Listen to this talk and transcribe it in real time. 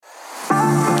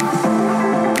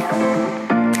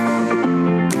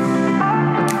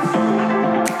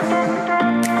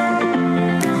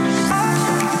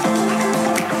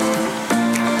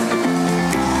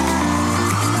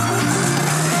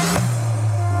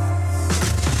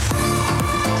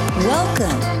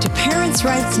Welcome to Parents'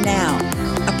 Rights Now,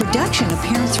 a production of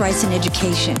Parents' Rights in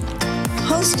Education,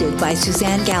 hosted by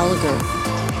Suzanne Gallagher.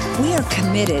 We are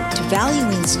committed to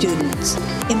valuing students,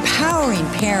 empowering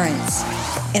parents,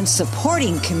 and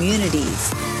supporting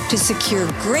communities to secure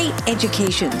great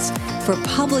educations for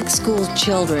public school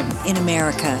children in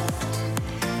America.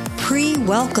 PRE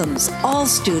welcomes all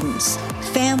students,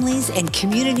 families, and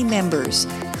community members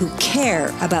who care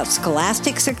about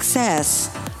scholastic success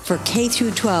for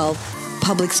K-12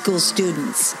 public school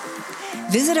students.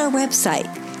 Visit our website,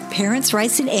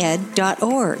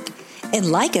 parentsrightsined.org,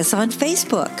 and like us on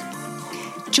Facebook.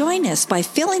 Join us by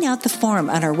filling out the form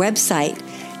on our website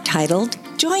titled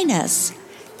Join Us.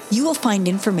 You will find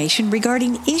information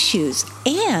regarding issues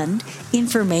and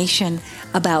information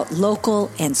about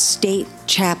local and state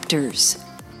chapters.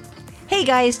 Hey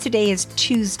guys, today is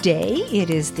Tuesday. It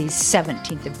is the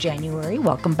 17th of January.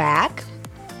 Welcome back.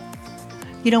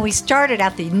 You know, we started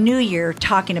out the new year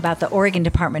talking about the Oregon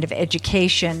Department of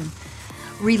Education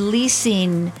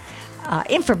releasing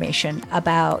information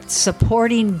about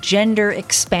supporting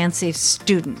gender-expansive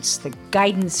students, the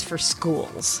guidance for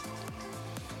schools.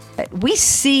 We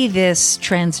see this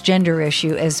transgender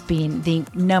issue as being the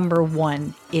number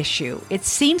one issue. It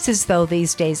seems as though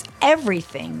these days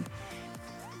everything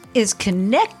is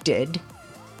connected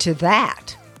to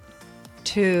that,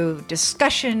 to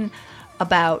discussion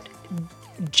about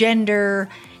gender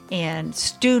and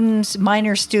students,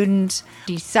 minor students,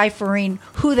 deciphering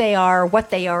who they are,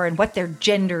 and what their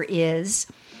gender is.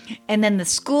 And then the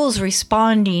schools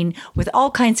responding with all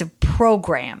kinds of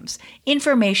programs,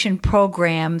 information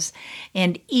programs,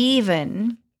 and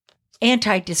even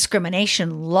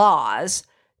anti-discrimination laws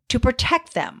to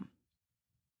protect them.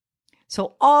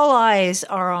 So all eyes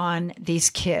are on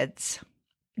these kids.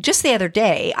 Just the other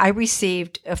day, I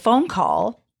received a phone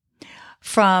call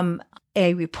from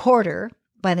a reporter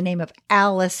by the name of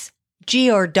Alice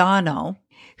Giordano,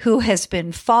 who has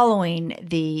been following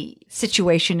the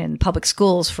situation in public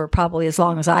schools for probably as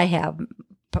long as I have,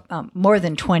 more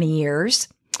than 20 years.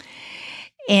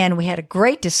 And we had a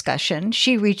great discussion.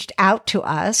 She reached out to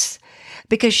us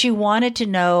because she wanted to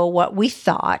know what we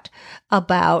thought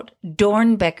about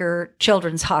Dornbecker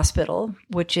Children's Hospital,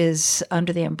 which is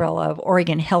under the umbrella of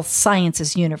Oregon Health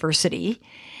Sciences University.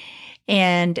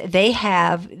 And they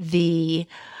have the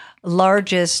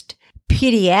largest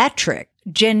pediatric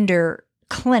gender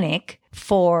clinic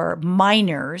for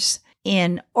minors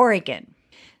in Oregon.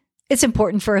 It's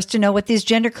important for us to know what these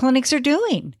gender clinics are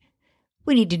doing.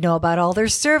 We need to know about all their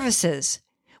services.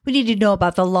 We need to know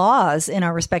about the laws in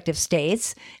our respective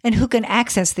states and who can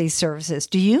access these services.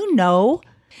 Do you know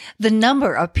the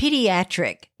number of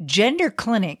pediatric gender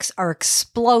clinics are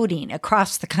exploding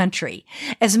across the country?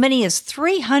 As many as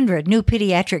 300 new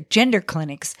pediatric gender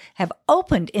clinics have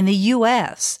opened in the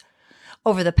U.S.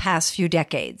 over the past few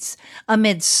decades,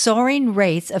 amid soaring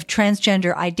rates of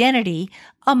transgender identity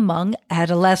among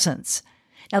adolescents.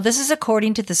 Now, this is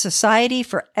according to the Society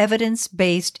for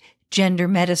Evidence-Based Gender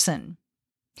Medicine.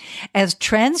 As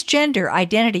transgender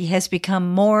identity has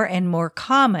become more and more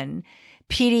common,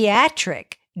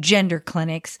 pediatric gender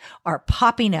clinics are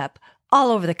popping up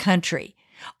all over the country,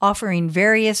 offering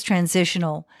various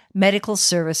transitional medical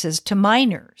services to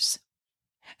minors.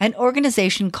 An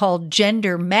organization called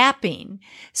Gender Mapping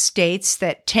states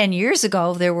that 10 years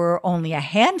ago, there were only a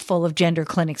handful of gender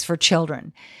clinics for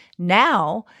children.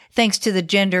 Now, thanks to the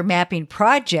Gender Mapping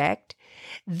Project,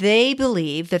 they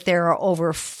believe that there are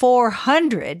over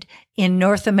 400 in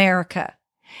North America,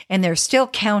 and they're still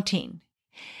counting.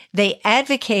 They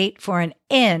advocate for an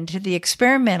end to the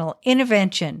experimental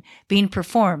intervention being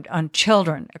performed on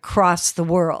children across the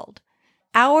world.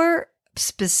 Our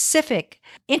specific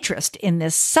interest in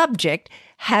this subject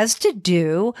has to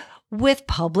do with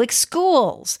public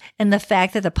schools and the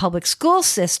fact that the public school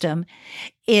system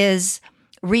is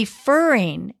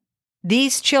referring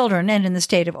these children, and in the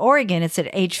state of Oregon, it's at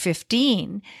age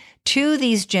 15, to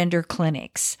these gender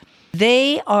clinics.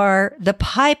 They are the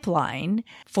pipeline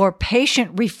for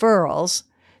patient referrals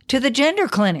to the gender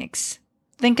clinics.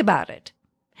 Think about it.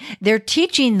 They're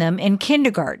teaching them in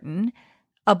kindergarten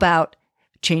about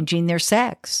changing their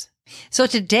sex. So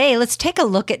today, let's take a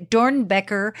look at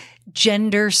Dornbecker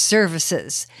Gender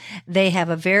Services. They have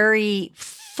a very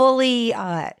fully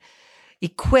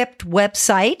equipped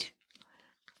website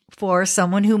for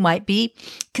someone who might be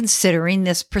considering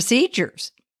this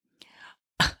procedures.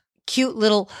 Cute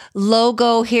little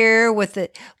logo here with a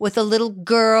little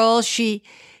girl. She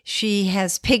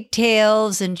has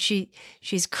pigtails and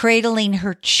she's cradling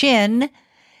her chin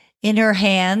in her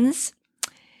hands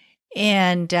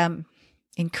and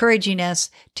encouraging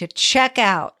us to check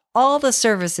out all the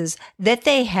services that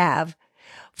they have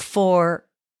for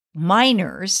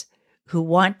minors who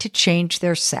want to change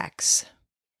their sex.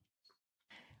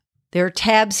 There are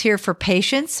tabs here for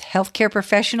patients, healthcare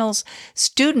professionals,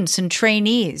 students and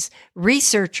trainees,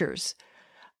 researchers,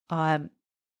 and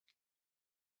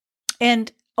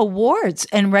awards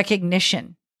and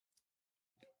recognition.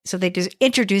 So they just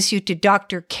introduce you to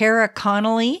Dr. Kara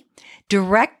Connolly,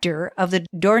 director of the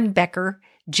Dornbecker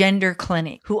Gender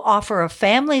Clinic, who offer a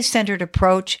family-centered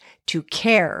approach to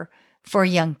care for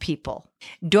young people.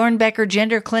 Dornbecker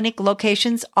Gender Clinic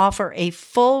locations offer a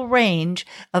full range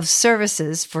of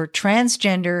services for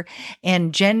transgender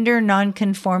and gender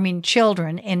nonconforming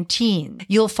children and teens.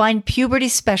 You'll find puberty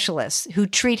specialists who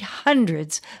treat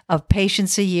hundreds of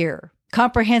patients a year.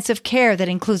 Comprehensive care that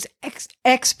includes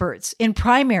experts in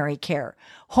primary care,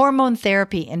 hormone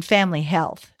therapy, and family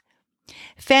health.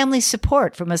 Family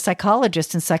support from a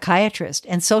psychologist and psychiatrist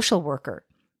and social worker.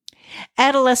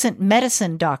 Adolescent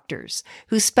medicine doctors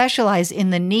who specialize in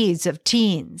the needs of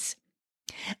teens.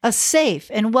 A safe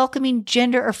and welcoming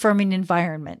gender-affirming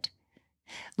environment.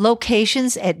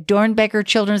 Locations at Dornbecker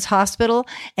Children's Hospital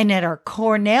and at our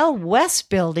Cornell West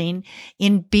building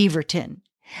in Beaverton,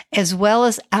 as well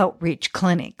as outreach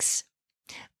clinics.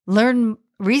 Learn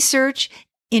research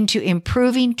into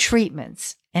improving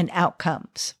treatments and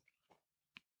outcomes.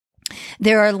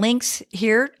 There are links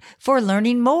here for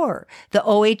learning more. The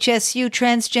OHSU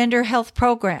Transgender Health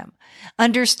Program,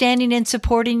 Understanding and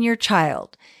Supporting Your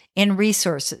Child, and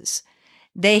resources.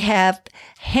 They have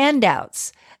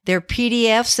handouts. They're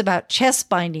PDFs about chest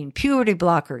binding, puberty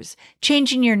blockers,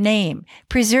 changing your name,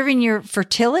 preserving your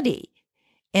fertility,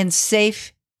 and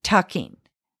safe tucking.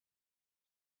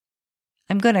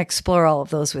 I'm going to explore all of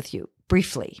those with you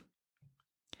briefly.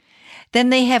 Then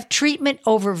they have treatment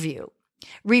overview.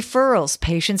 Referrals.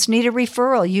 Patients need a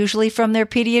referral, usually from their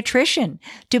pediatrician,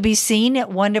 to be seen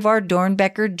at one of our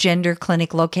Dornbecker Gender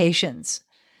Clinic locations.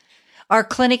 Our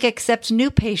clinic accepts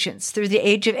new patients through the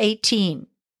age of 18.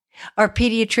 Our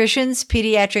pediatricians,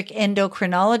 pediatric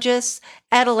endocrinologists,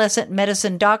 adolescent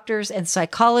medicine doctors, and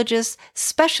psychologists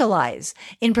specialize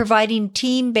in providing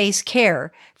team-based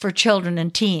care for children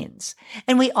and teens.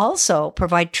 And we also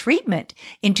provide treatment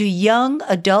into young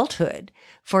adulthood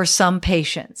for some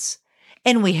patients.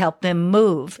 And we help them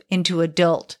move into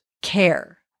adult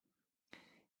care.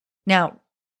 Now,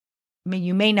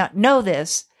 you may not know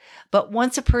this, but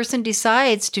once a person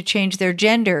decides to change their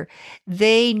gender,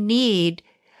 they need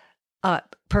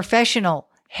professional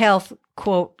health,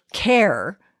 quote,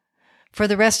 care for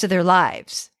the rest of their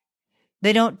lives.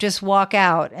 They don't just walk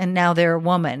out and now they're a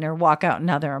woman, or walk out and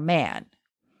now they're a man.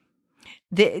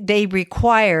 They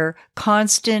require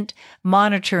constant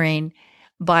monitoring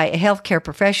by a healthcare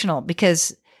professional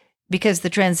because the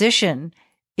transition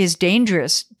is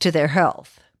dangerous to their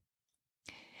health.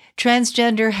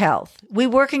 Transgender health. We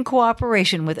work in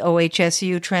cooperation with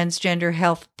OHSU Transgender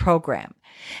Health Program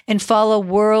and follow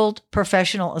World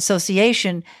Professional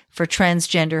Association for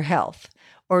Transgender Health,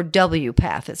 or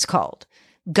WPATH it's called,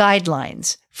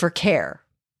 guidelines for care.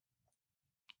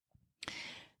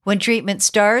 When treatment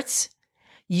starts,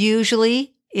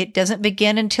 usually it doesn't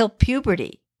begin until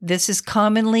puberty. This is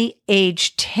commonly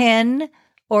age 10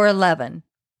 or 11.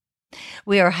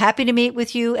 We are happy to meet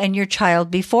with you and your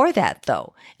child before that,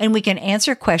 though, and we can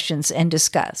answer questions and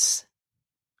discuss.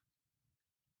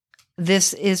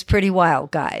 This is pretty wild,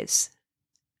 guys.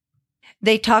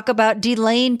 They talk about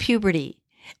delaying puberty,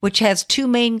 which has two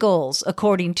main goals,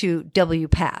 according to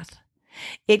WPATH.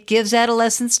 It gives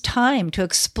adolescents time to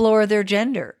explore their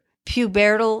gender.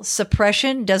 Pubertal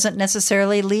suppression doesn't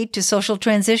necessarily lead to social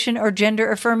transition or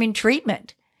gender-affirming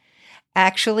treatment.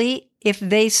 Actually, if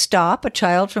they stop a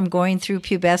child from going through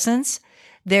pubescence,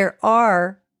 there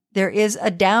is a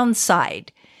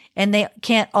downside, and they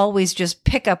can't always just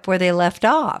pick up where they left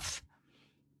off.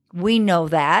 We know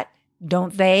that,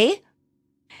 don't they?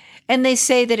 And they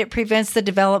say that it prevents the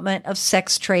development of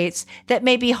sex traits that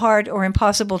may be hard or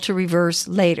impossible to reverse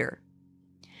later.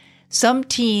 Some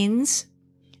teens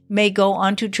may go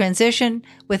on to transition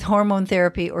with hormone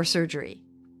therapy or surgery.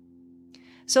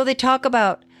 So they talk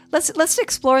about, let's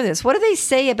explore this. What do they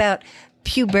say about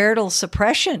pubertal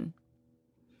suppression?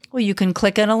 Well, you can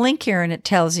click on a link here and it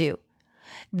tells you.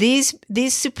 These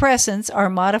suppressants are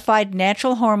modified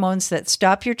natural hormones that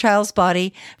stop your child's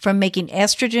body from making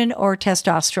estrogen or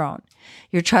testosterone.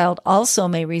 Your child also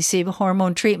may receive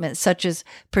hormone treatment such as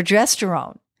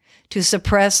progesterone to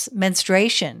suppress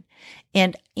menstruation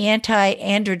and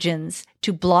anti-androgens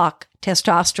to block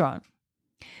testosterone.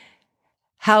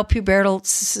 How pubertal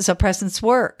suppressants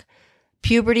work.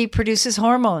 Puberty produces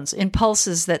hormones,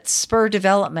 impulses that spur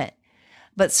development,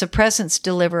 but suppressants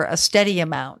deliver a steady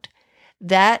amount.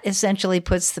 That essentially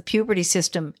puts the puberty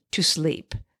system to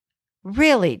sleep.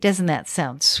 Really, doesn't that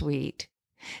sound sweet?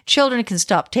 Children can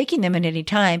stop taking them at any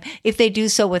time. If they do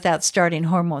so without starting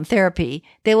hormone therapy,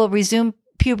 they will resume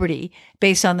puberty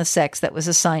based on the sex that was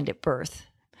assigned at birth.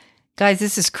 Guys,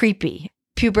 this is creepy.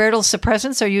 Pubertal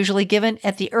suppressants are usually given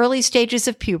at the early stages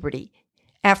of puberty,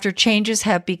 after changes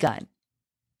have begun.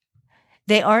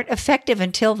 They aren't effective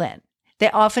until then. They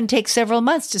often take several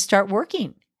months to start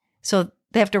working, so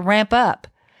they have to ramp up.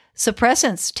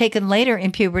 Suppressants taken later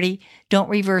in puberty don't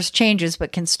reverse changes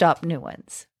but can stop new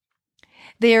ones.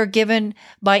 They are given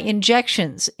by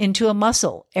injections into a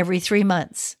muscle every 3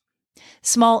 months.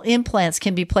 Small implants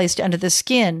can be placed under the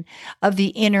skin of the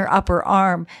inner upper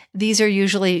arm. These are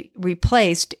usually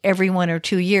replaced every 1 or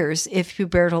 2 years if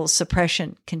pubertal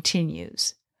suppression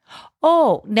continues.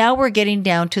 Oh, now we're getting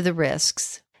down to the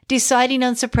risks. Deciding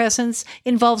on suppressants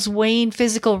involves weighing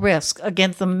physical risks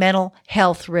against the mental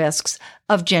health risks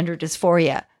of gender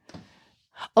dysphoria.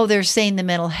 Oh, they're saying the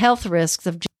mental health risks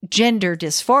of gender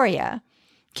dysphoria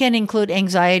can include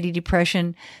anxiety,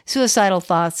 depression, suicidal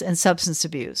thoughts, and substance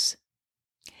abuse.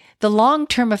 The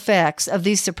long-term effects of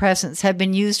these suppressants have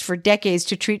been used for decades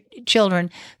to treat children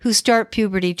who start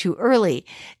puberty too early.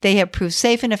 They have proved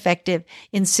safe and effective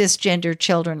in cisgender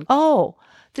children. Oh,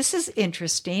 this is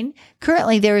interesting.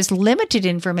 Currently, there is limited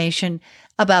information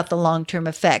about the long-term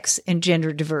effects in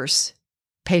gender-diverse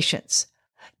patients.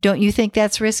 Don't you think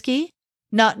that's risky?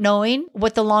 Not knowing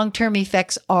what the long-term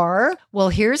effects are? Well,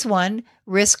 here's one: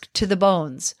 risk to the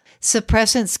bones.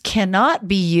 Suppressants cannot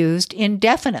be used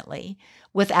indefinitely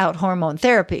without hormone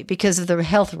therapy because of the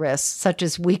health risks, such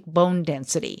as weak bone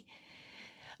density.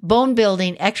 Bone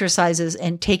building exercises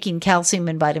and taking calcium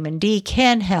and vitamin D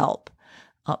can help,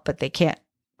 but they can't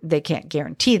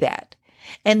guarantee that.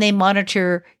 And they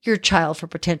monitor your child for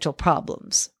potential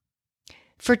problems.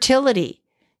 Fertility.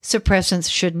 Suppressants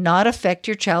should not affect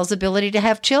your child's ability to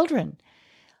have children.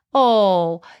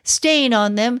 Oh, staying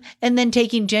on them and then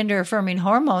taking gender-affirming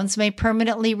hormones may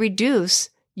permanently reduce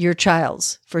your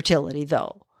child's fertility,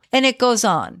 though. And it goes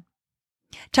on.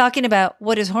 Talking about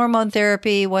what is hormone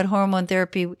therapy, what hormone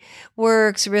therapy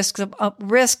works, risks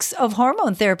of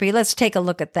hormone therapy. Let's take a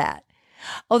look at that.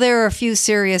 Oh, there are a few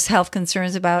serious health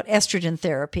concerns about estrogen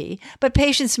therapy, but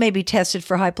patients may be tested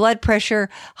for high blood pressure,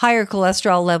 higher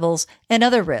cholesterol levels, and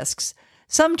other risks.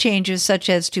 Some changes, such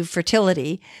as to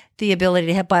fertility, the ability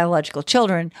to have biological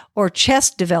children, or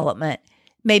chest development,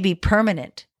 may be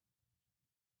permanent.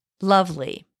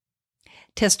 Lovely.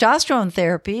 Testosterone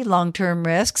therapy, long-term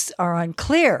risks are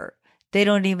unclear. They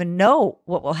don't even know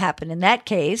what will happen in that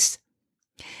case.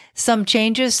 Some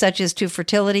changes, such as to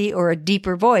fertility or a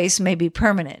deeper voice, may be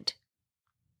permanent.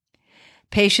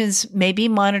 Patients may be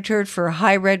monitored for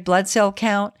high red blood cell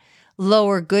count,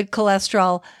 lower good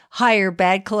cholesterol, higher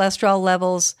bad cholesterol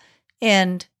levels,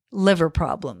 and liver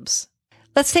problems.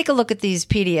 Let's take a look at these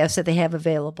PDFs that they have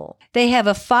available. They have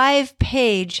a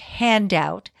 5-page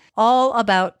handout all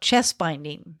about chest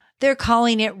binding. They're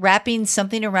calling it wrapping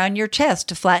something around your chest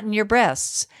to flatten your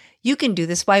breasts. You can do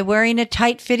this by wearing a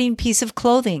tight-fitting piece of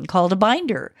clothing called a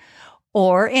binder,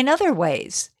 or in other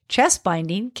ways. Chest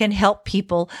binding can help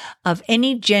people of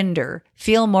any gender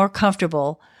feel more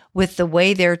comfortable with the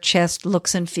way their chest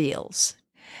looks and feels.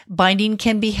 Binding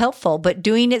can be helpful, but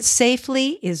doing it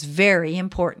safely is very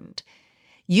important.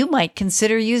 You might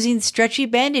consider using stretchy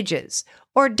bandages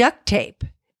or duct tape,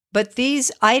 but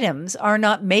these items are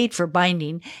not made for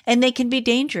binding and they can be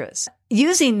dangerous.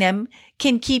 Using them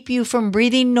can keep you from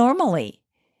breathing normally,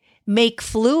 make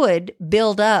fluid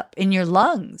build up in your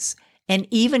lungs, and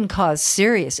even cause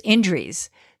serious injuries,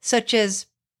 such as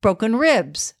broken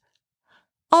ribs.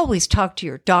 Always talk to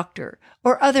your doctor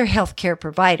or other healthcare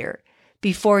provider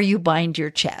before you bind your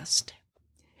chest.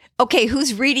 Okay,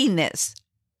 who's reading this?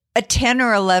 A 10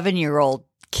 or 11-year-old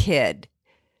kid.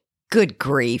 Good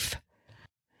grief.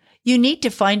 You need to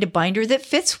find a binder that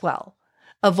fits well.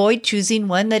 Avoid choosing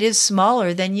one that is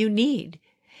smaller than you need,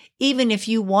 even if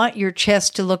you want your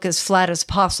chest to look as flat as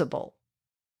possible.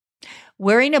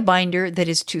 Wearing a binder that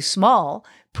is too small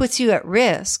puts you at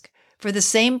risk for the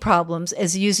same problems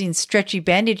as using stretchy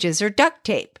bandages or duct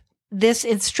tape. This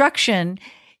instruction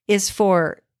is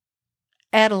for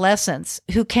adolescents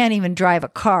who can't even drive a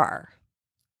car.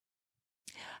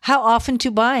 How often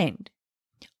to bind?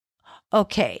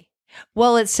 Okay.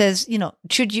 Well, it says,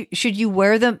 should you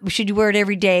wear them? Should you wear it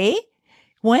every day?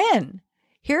 When?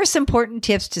 Here are some important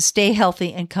tips to stay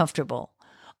healthy and comfortable.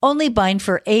 Only bind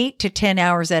for 8 to 10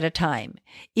 hours at a time.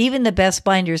 Even the best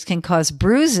binders can cause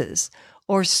bruises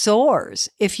or sores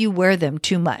if you wear them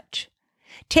too much.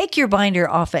 Take your binder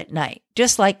off at night,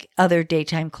 just like other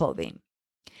daytime clothing.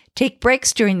 Take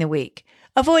breaks during the week.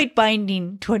 Avoid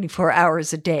binding 24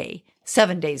 hours a day,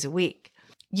 7 days a week.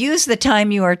 Use the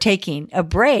time you are taking a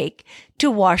break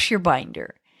to wash your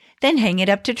binder. Then hang it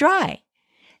up to dry.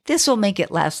 This will make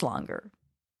it last longer.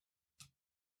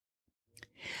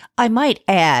 I might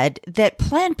add that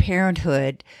Planned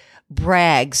Parenthood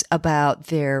brags about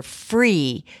their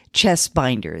free chest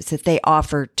binders that they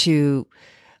offer to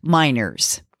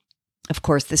minors. Of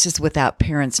course, this is without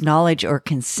parents' knowledge or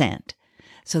consent.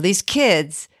 So these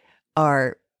kids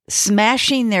are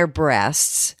smashing their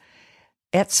breasts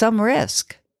at some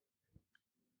risk.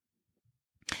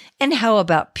 And how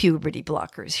about puberty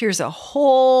blockers? Here's a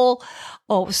whole,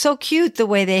 so cute the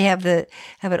way they have it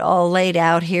all laid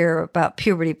out here about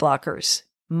puberty blockers.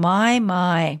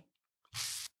 My.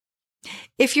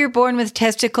 If you're born with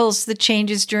testicles, the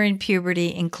changes during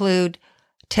puberty include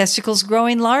testicles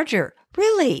growing larger.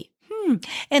 Really?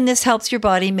 And this helps your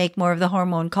body make more of the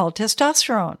hormone called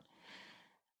testosterone.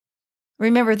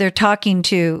 Remember, they're talking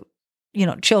to,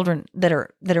 children that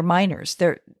are minors.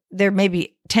 They're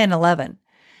maybe 10, 11.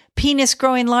 Penis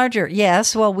growing larger.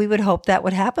 Yes, well, we would hope that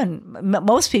would happen.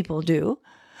 Most people do.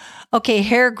 Okay,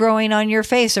 hair growing on your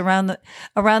face around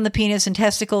the penis and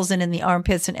testicles and in the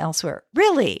armpits and elsewhere.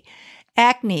 Really?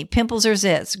 Acne, pimples or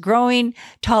zits, growing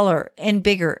taller and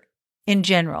bigger in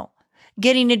general.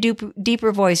 Getting a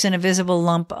deeper voice and a visible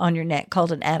lump on your neck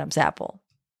called an Adam's apple.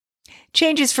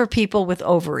 Changes for people with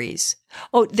ovaries.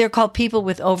 They're called people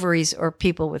with ovaries or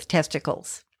people with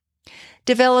testicles.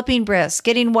 Developing breasts,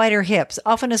 getting wider hips,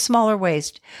 often a smaller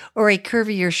waist, or a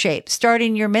curvier shape,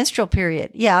 starting your menstrual period.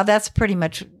 Yeah, that's pretty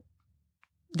much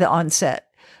the onset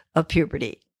of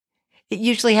puberty. It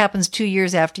usually happens 2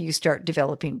 years after you start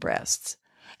developing breasts.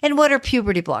 And what are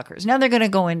puberty blockers? Now they're going to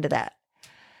go into that.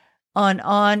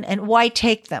 And why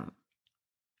take them?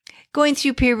 Going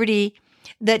through puberty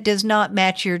that does not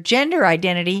match your gender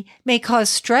identity may cause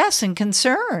stress and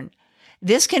concern.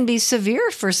 This can be severe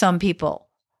for some people.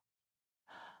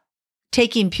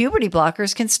 Taking puberty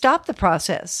blockers can stop the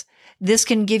process. This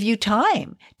can give you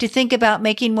time to think about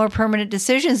making more permanent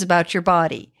decisions about your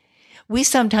body. We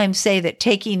sometimes say that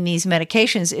taking these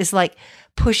medications is like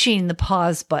pushing the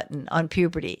pause button on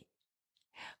puberty.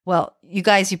 Well, you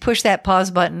guys, you push that pause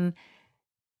button,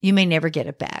 you may never get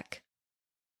it back.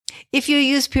 If you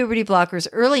use puberty blockers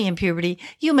early in puberty,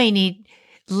 you may need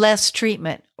less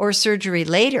treatment or surgery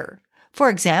later. For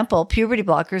example, puberty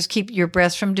blockers keep your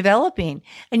breasts from developing,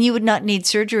 and you would not need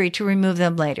surgery to remove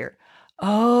them later.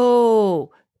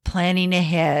 Planning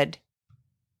ahead.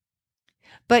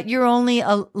 But you're only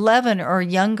 11 or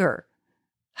younger.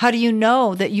 How do you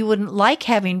know that you wouldn't like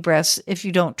having breasts if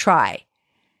you don't try?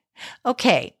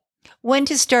 Okay, when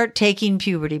to start taking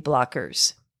puberty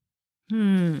blockers?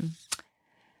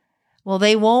 Well,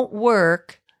 they won't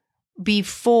work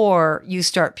before you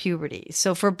start puberty.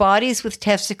 So for bodies with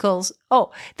testicles,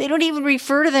 they don't even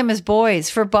refer to them as boys.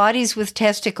 For bodies with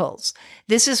testicles,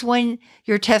 this is when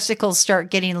your testicles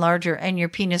start getting larger and your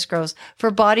penis grows.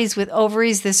 For bodies with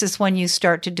ovaries, this is when you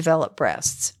start to develop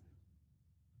breasts.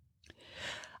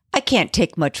 I can't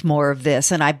take much more of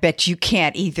this, and I bet you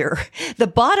can't either. The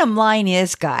bottom line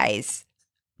is, guys,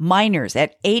 minors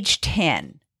at age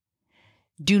 10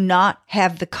 do not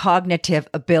have the cognitive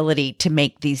ability to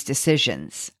make these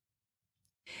decisions.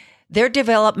 Their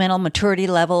developmental maturity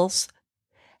levels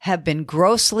have been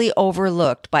grossly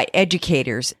overlooked by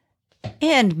educators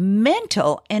and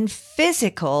mental and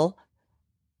physical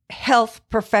health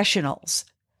professionals.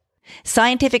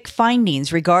 Scientific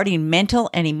findings regarding mental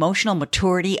and emotional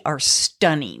maturity are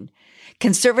stunning.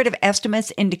 Conservative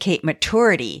estimates indicate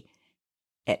maturity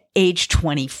at age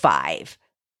 25.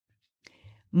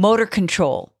 Motor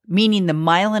control, meaning the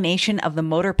myelination of the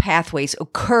motor pathways,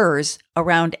 occurs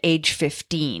around age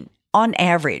 15, on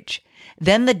average.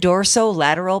 Then the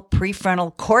dorsolateral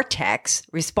prefrontal cortex,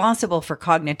 responsible for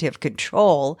cognitive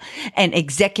control and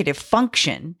executive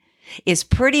function, is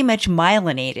pretty much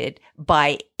myelinated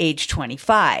by age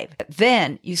 25.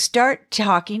 Then you start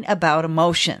talking about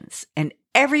emotions, and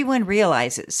everyone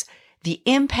realizes the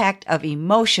impact of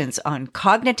emotions on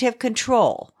cognitive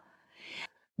control.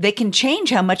 They can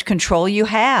change how much control you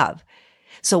have.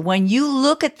 So when you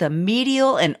look at the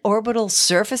medial and orbital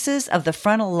surfaces of the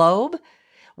frontal lobe,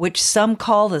 which some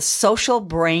call the social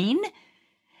brain,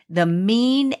 the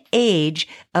mean age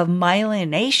of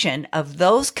myelination of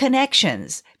those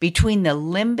connections between the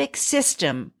limbic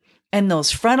system and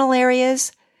those frontal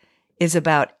areas is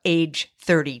about age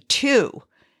 32.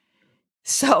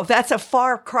 So that's a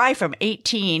far cry from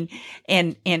 18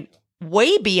 and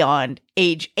way beyond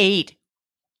age 8,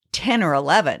 10, or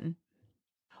 11.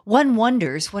 One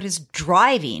wonders what is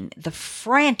driving the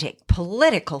frantic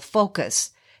political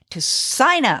focus to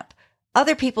sign up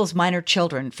other people's minor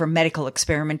children for medical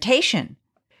experimentation?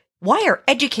 Why are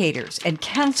educators and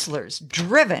counselors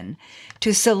driven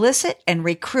to solicit and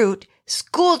recruit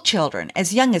school children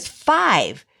as young as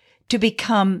 5 to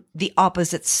become the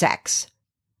opposite sex?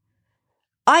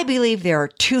 I believe there are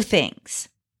 2 things.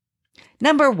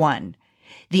 Number 1,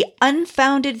 the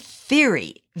unfounded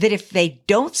theory that if they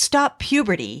don't stop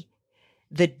puberty,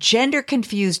 the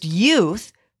gender-confused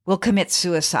youth will commit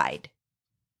suicide.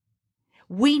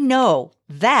 We know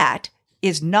that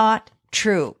is not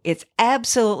true. It's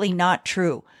absolutely not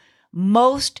true.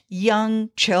 Most young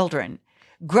children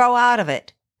grow out of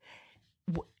it.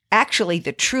 Actually,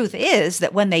 the truth is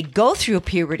that when they go through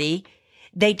puberty,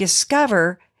 they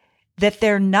discover that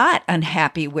they're not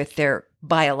unhappy with their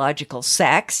biological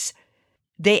sex.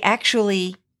 They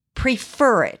actually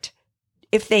prefer it.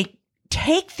 If they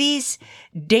take these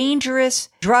dangerous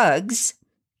drugs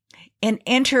and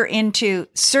enter into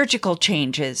surgical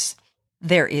changes,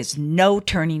 there is no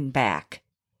turning back.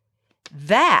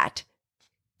 That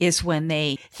is when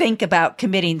they think about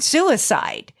committing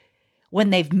suicide, when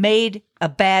they've made a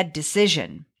bad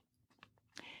decision.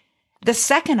 The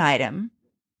second item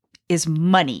is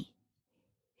money.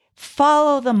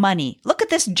 Follow the money. Look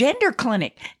at this gender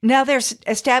clinic. Now they're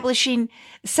establishing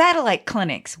satellite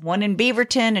clinics, one in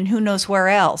Beaverton and who knows where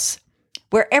else,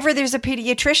 wherever there's a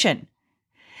pediatrician.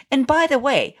 And by the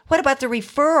way, what about the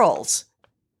referrals?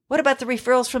 What about the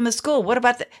referrals from the school? What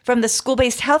about from the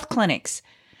school-based health clinics?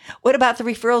 What about the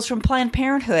referrals from Planned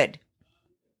Parenthood?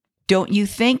 Don't you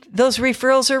think those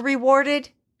referrals are rewarded?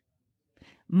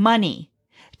 Money.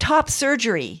 Top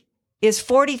surgery is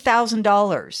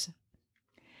 $40,000.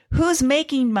 Who's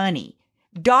making money?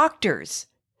 Doctors,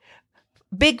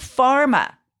 big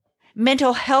pharma,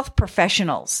 mental health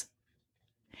professionals,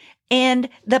 and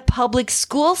the public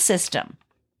school system.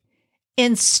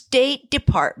 In state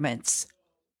departments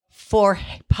for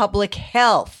public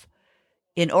health.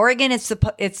 In Oregon,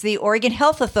 it's the Oregon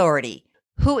Health Authority,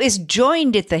 who is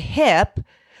joined at the hip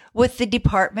with the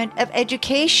Department of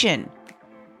Education,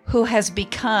 who has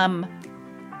become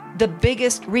the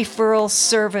biggest referral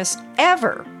service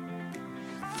ever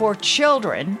for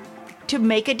children to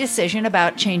make a decision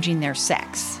about changing their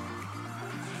sex.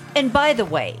 And by the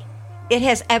way, it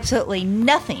has absolutely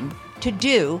nothing to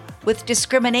do with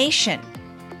discrimination.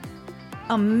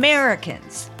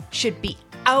 Americans should be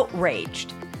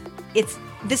outraged.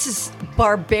 This is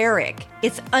barbaric.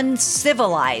 It's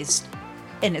uncivilized,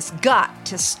 and it's got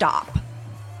to stop.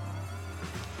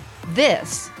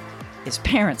 This is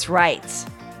Parents' Rights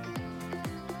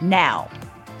Now.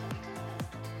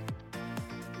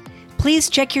 Please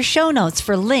check your show notes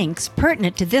for links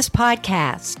pertinent to this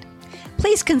podcast.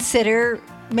 Please consider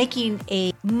making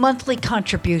a monthly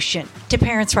contribution to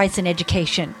Parents' Rights in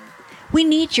Education. We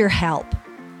need your help.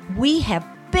 We have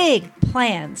big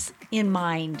plans in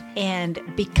mind, and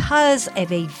because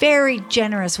of a very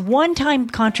generous one-time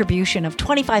contribution of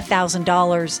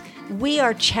 $25,000, we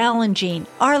are challenging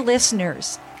our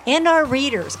listeners and our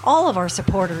readers, all of our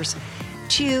supporters,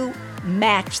 to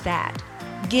match that.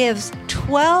 Gives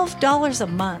 $12 a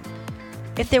month.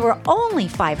 If there were only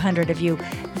 500 of you,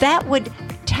 that would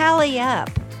tally up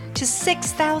to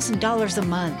 $6,000 a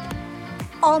month,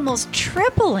 almost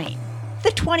tripling the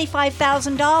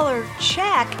 $25,000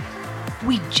 check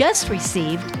we just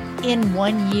received in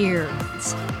 1 year.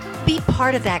 Be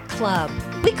part of that club.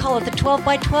 We call it the 12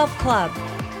 by 12 Club.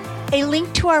 A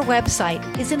link to our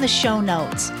website is in the show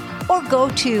notes, or go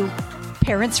to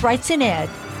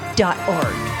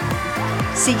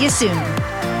parentsrightsined.org. See you soon.